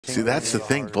See, that's the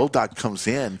thing. Bulldog comes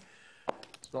in,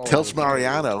 tells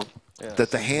Mariano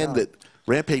that the hand that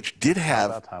Rampage did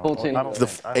have,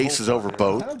 the aces over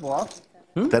both,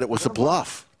 that it was a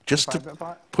bluff, just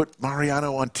to put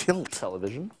Mariano on tilt.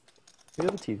 Television. We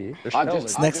have a TV.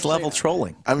 It's next level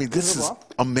trolling. I mean, this is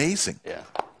amazing. Yeah.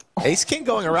 Ace King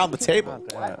going around the table.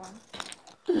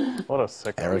 What a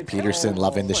sick. Eric Peterson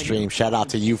loving the stream. Shout out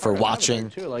to you for watching.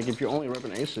 Too. Like if you're only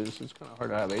ripping aces, it's kind of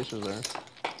hard to have aces there.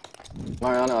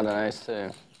 Mariano had an ace too.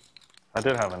 I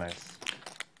did have an ace.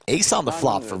 Ace on the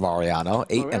flop for Mariano.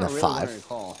 8 and a 5.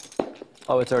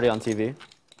 Oh, it's already on TV?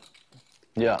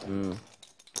 Yeah.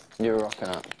 You're rocking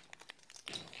it.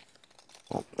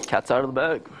 Well, cat's out of the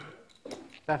bag.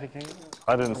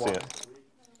 I didn't see it.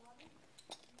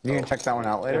 You can check that one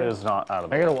out later. It is not out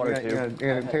of I it. got a water too. You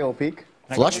gonna take a little peek?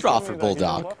 Flush draw for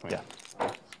Bulldog. Yeah.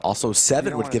 Also,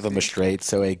 7 would give him a straight,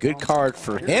 so a good card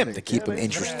for him to keep him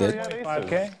interested.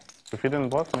 5K? If he didn't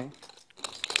bluff me.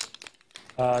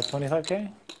 25K?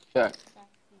 Check.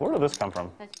 Where did this come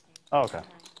from? Oh, okay.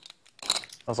 I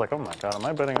was like, oh my god, am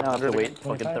I betting Now I have to 100 wait again?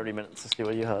 fucking 30 minutes to see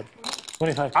what you had.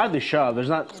 25. I had to shove. There's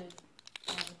not.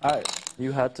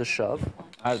 You had to shove?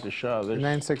 I had to shove. There's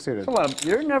 9-6 suited. a lot of.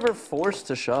 You're never forced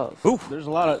to shove. Ooh, There's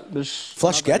a lot of. There's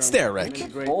Flush gets there,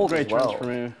 Rick. great, Fold great as well. turns for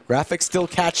me. Graphics still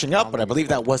catching up, but I believe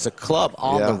that was a club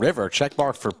on the river. Check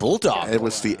mark for Bulldog. It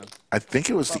was the, I think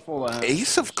it was the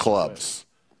ace of clubs.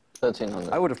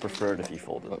 1300. I would have preferred if you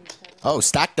folded. Oh,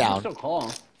 stack down. Still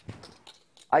call.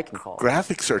 I can call.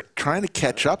 Graphics are trying to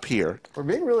catch up here. We're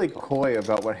being really coy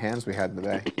about what hands we had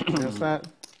today. Notice that?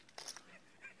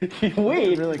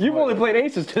 Wait, you've only played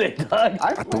aces today, Doug.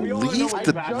 I believe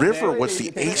the river was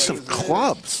the ace of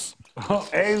clubs,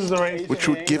 which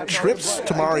would give trips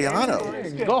to Mariano.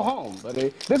 Go home,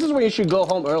 buddy. This is where you should go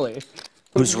home early.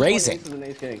 Who's raising? Aces and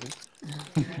ace king.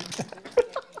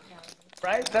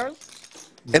 Right, Terrence?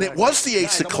 And it was the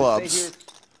ace of clubs.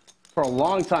 For a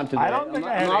long time today. I don't think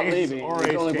I had I'm not ace leaving. or You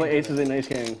ace only play king. aces and ace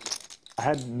king. I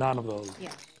had none of those.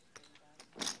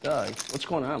 Doug, what's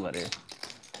going on, buddy?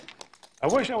 I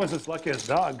wish I was as lucky as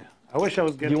Doug. I wish I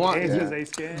was getting You want- aces, yeah.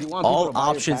 ace king. You want people All to buy your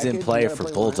options in package? play You gotta for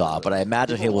play Bulldog, but I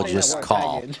imagine he will just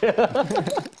call.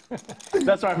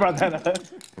 That's why I brought that up.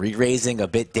 Re-raising a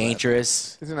bit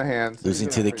dangerous. He's in the hands. Losing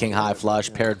to the king high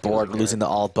flush, paired board, losing to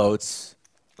all boats.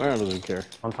 Mariano doesn't care.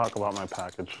 Don't talk about my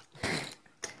package.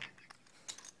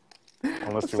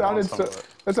 Unless you want some of it.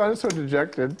 That sounded so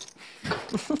dejected.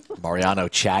 Mariano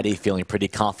chatty, feeling pretty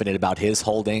confident about his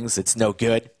holdings. It's no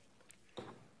good.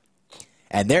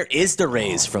 And there is the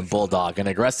raise from Bulldog, an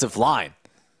aggressive line.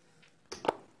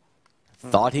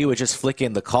 Thought he would just flick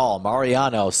in the call.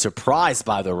 Mariano, surprised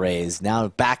by the raise, now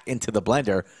back into the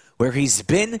blender where he's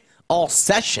been all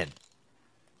session.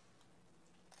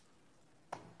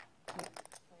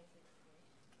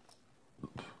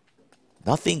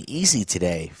 Nothing easy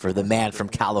today for the man from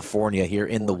California here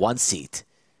in the 1 seat.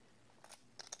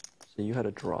 So you had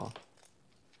a draw.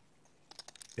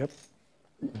 Yep.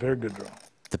 Very good draw.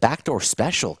 The backdoor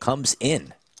special comes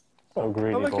in. So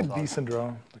greedy, I like a Bulldog. decent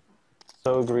draw.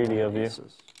 So greedy of you.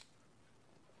 Aces.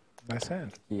 Nice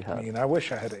hand. You had- I mean, I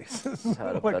wish I had aces.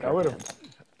 had a Like, better I would hand.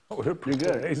 have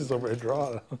preferred aces over a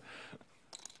draw.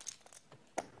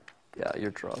 Yeah,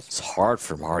 your draws. It's hard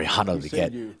for Mariano to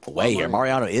get away here.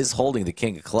 Mariano is holding the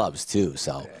king of clubs, too,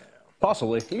 so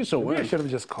Possibly. You can still Maybe I win. should have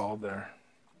just called there.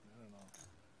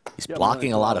 he's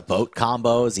blocking a lot of boat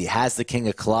combos. He has the king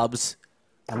of clubs.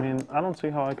 I mean, I don't see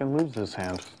how I can lose this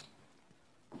hand.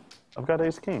 I've got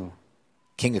ace king.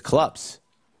 King of clubs.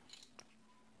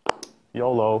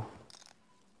 YOLO.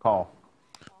 Call.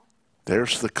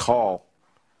 There's the call.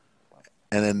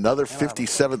 And another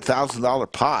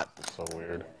 $57,000 pot. So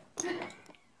weird.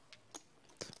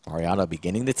 Mariano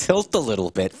beginning to tilt a little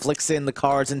bit. Flicks in the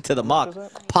cards into the muck.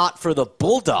 Pot for the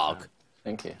Bulldog.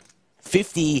 Thank you.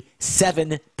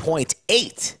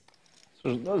 57.8.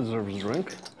 That deserves a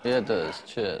drink. Yeah, it does.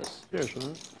 Cheers. Cheers,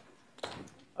 man.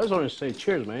 I just want to say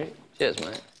cheers, mate. Cheers,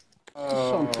 mate.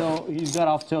 He's got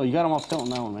off tilt. You got him off tilt on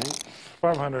that one, mate.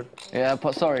 500. Yeah,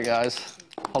 sorry, guys.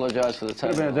 Apologize for the Could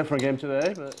have been a table. different game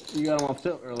today, but you got him off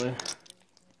tilt early.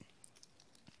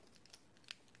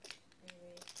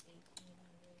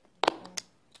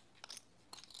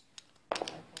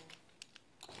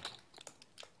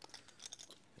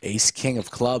 Ace king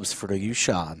of clubs for the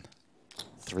Yushan.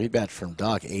 3-bet from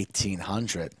Doug,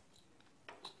 1,800.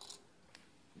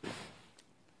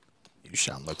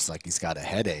 Yushan looks like he's got a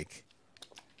headache.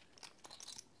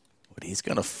 But he's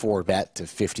going to 4-bet to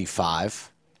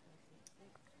 55.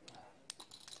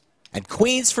 And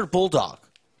queens for Bulldog.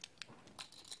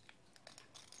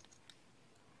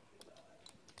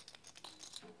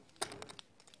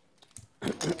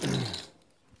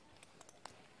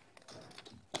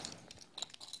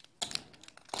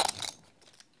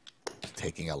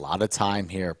 taking a lot of time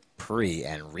here pre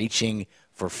and reaching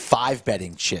for 5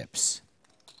 betting chips.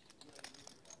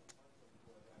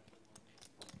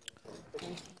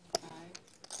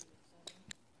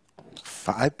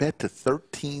 Five bet to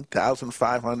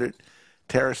 13,500.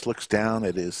 Terrace looks down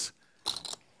at his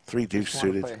 3 deuce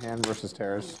suited. Play hand versus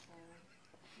Terrace.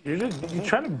 You're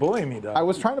trying to bully me, Doug. I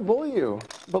was trying to bully you.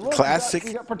 But look, Classic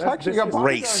you got protection. You got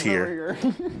race here.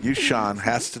 Yushan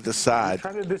has to decide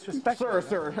Trying to disrespect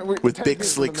Sir. with big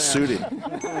sleek suited. All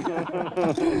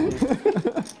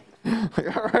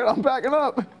right, I'm backing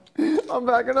up. I'm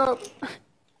backing up.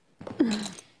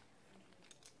 This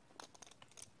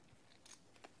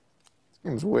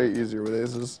game's way easier with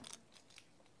aces.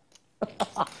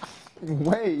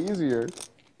 Way easier.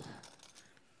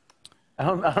 I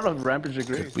don't know if Rampage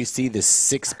agrees. We see the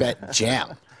 6-bet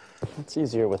jam. It's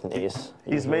easier with an ace.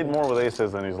 He's made more with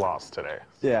aces than he's lost today.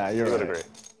 Yeah, you're I would right.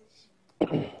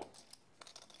 agree.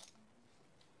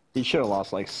 He should have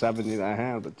lost like 70 that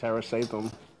hand, but Terrace saved him.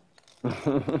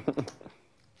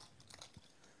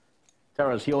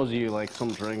 Terrace, he owes you like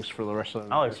some drinks for the rest of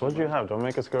the Alex, what'd you have? Don't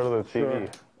make us go to the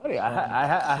TV. Buddy,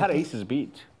 I had aces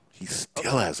beat. He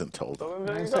still hasn't told him.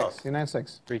 There you go. 9-6.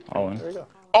 9-6. There you go.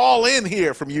 All in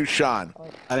here from Yushan.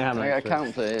 I didn't have Can I an get a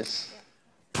count, please?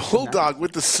 Bulldog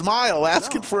with the smile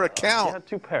asking for a You count. had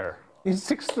 2 pair. He's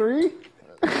 6'3"?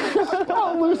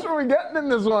 How loose are we getting in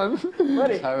this one?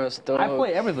 Buddy, Terrace, dog. I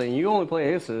play everything. You only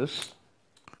play aces.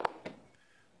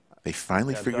 They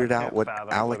finally figured out what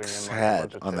Alex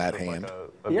had on that hand.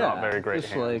 Not very great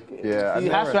just hand. like Yeah, he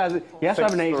has to have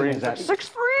an ace in his hand.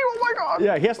 6'3", oh my god!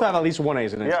 Yeah, he has to have at least one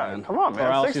ace in his Yeah, hand. come on, Or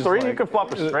man. else he's 6'3", you like- can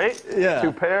flop a straight, Yeah.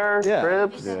 2 pair, Yeah.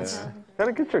 trips. Yeah.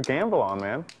 Gotta get your gamble on,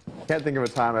 man. Can't think of a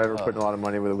time I ever put in a lot of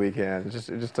money with a weak hand. It just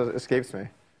escapes me.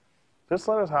 Just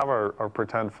let us have our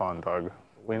pretend fun, Doug.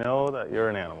 We know that you're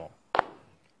an animal.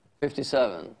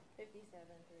 57.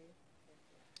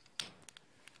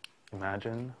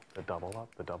 Imagine the double up,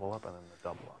 and then the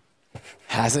double up.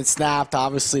 Hasn't snapped,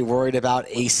 obviously worried about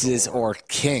aces or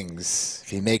kings. If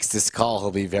he makes this call,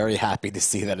 he'll be very happy to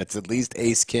see that it's at least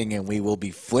ace-king, and we will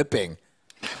be flipping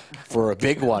for a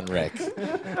big one, Rick. Like,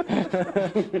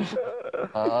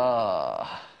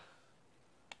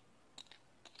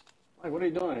 what are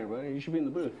you doing here, buddy? You should be in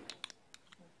the booth.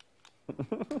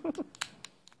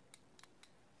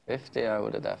 50, I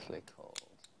would have definitely called.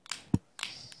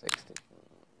 60.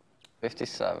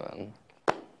 57.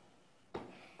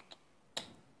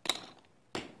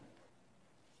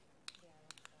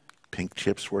 Pink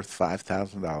chip's worth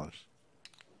 $5,000.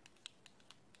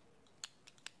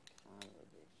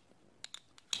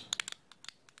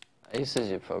 Aces,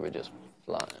 you're probably just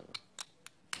flying.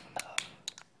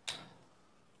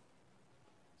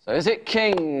 So is it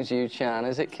kings, Yu-chan?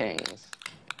 Is it kings?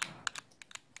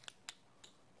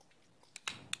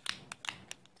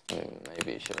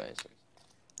 Maybe you should aces.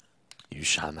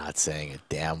 Yushan not saying a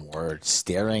damn word,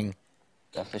 staring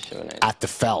Definitely should have an ace. at the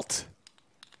felt.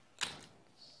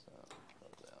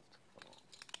 Probably have to call.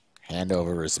 Hand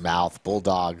over his mouth.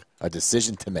 Bulldog, a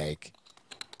decision to make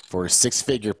for a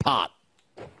 6-figure pot.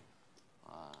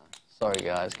 Sorry,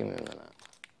 guys. Give me a minute.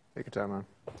 Take your time, man.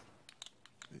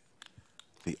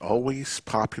 The always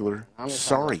popular How many times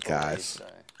sorry have I called ace guys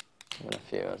today? It's been a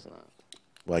few, hasn't it?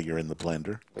 while you're in the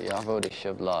blender. But yeah, I've already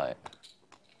shoved light.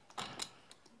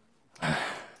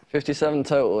 57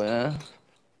 total, yeah?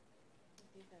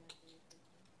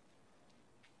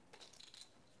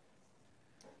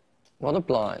 What are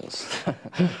blinds?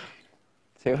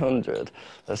 200.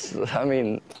 That's, I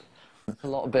mean, a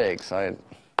lot of bigs. I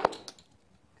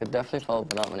could definitely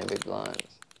fold for that many big blinds.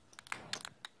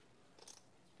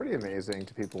 Pretty amazing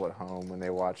to people at home when they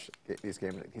watch these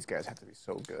games. Like, these guys have to be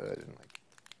so good, and like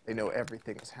they know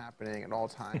everything that's happening at all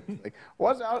times. Like,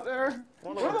 what's out there?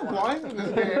 What are the blinds in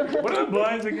this game? What are the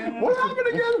blinds again? What happened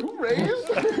again? Who raised?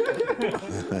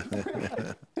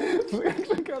 It's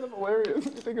actually kind of hilarious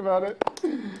if you think about it.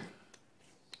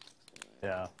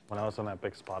 Yeah, when I was on that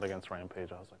big spot against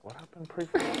Rampage, I was like, what happened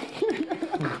pre-flop?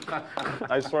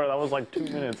 I swear, that was like 2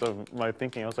 minutes of my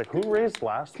thinking. I was like, who raised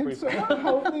last Can pre-flop? someone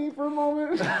help me for a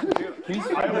moment?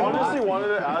 I honestly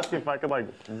wanted to ask if I could like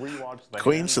rewatch the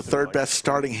Queen's the hands and, third like, best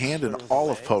starting hand in all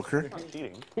of poker. I'm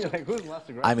cheating. Like, who's last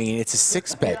aggressive? I mean, it's a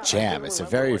 6-bet jam. It's a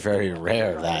very, very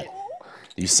rare that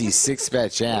you see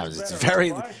 6-bet jams. It's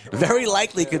very, very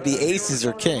likely could be aces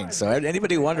or kings. So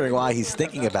anybody wondering why he's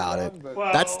thinking about it,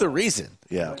 that's the reason.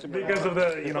 Yeah. Because of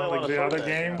the, like the other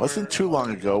game. Wasn't too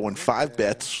long ago when 5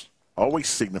 bets Always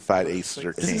signified aces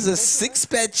or This kings. is a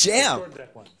 6-bet jam.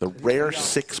 The rare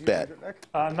 6-bet.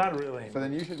 Not really. So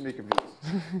then you should make a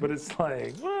piece. But it's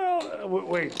like, well,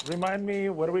 wait, remind me,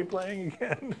 what are we playing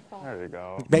again? There you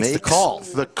go. Makes the call.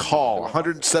 The call.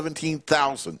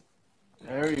 117,000.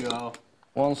 There you go.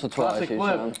 Once or twice, Classic you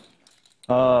flip.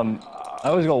 Sean. I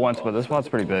always go once, but this spot's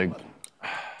pretty big.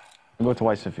 Go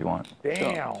twice if you want.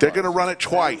 Damn. They're going to run it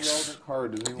twice.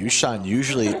 Yushan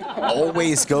usually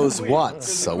always goes once,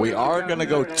 so we are going to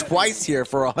go twice here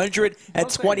for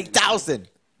 120,000.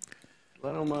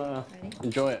 Let them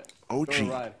enjoy it.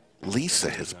 OG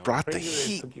Lisa has brought the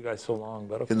heat Took you guys so long,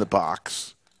 but okay. in the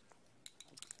box.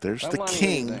 There's the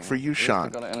king for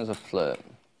Yushan. Got it in as a flip.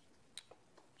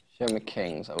 Show me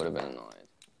kings, I would have been annoyed.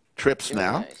 Trips Give me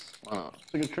an now. ace. Why not?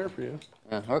 It's a good trip for you.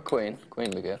 Yeah, or queen. Queen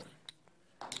would be good.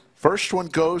 First one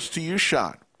goes to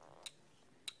Yushan.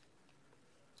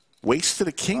 Wasted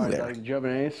a king there. Did you have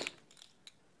an ace?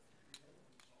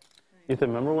 Ethan,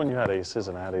 remember when you had aces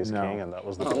and I had ace king and that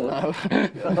was the board?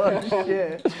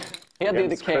 He had the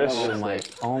Against king Chris. over I'm like,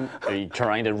 oh, are you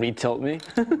trying to retilt me?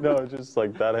 No, just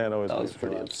like that hand always That was makes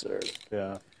pretty me absurd.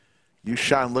 laugh. Yeah.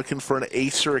 Yushan looking for an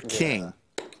ace or a king.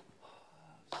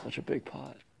 Such a big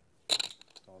pot.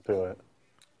 Don't do it.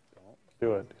 Don't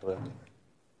do it. Do it.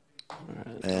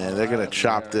 And they're going to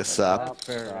chop this up.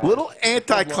 Little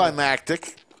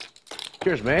anticlimactic.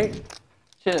 Cheers, mate.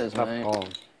 Cheers, mate.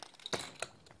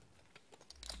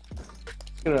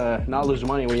 It's gonna not lose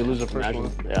money when you lose the first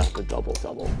one. Yeah, the double.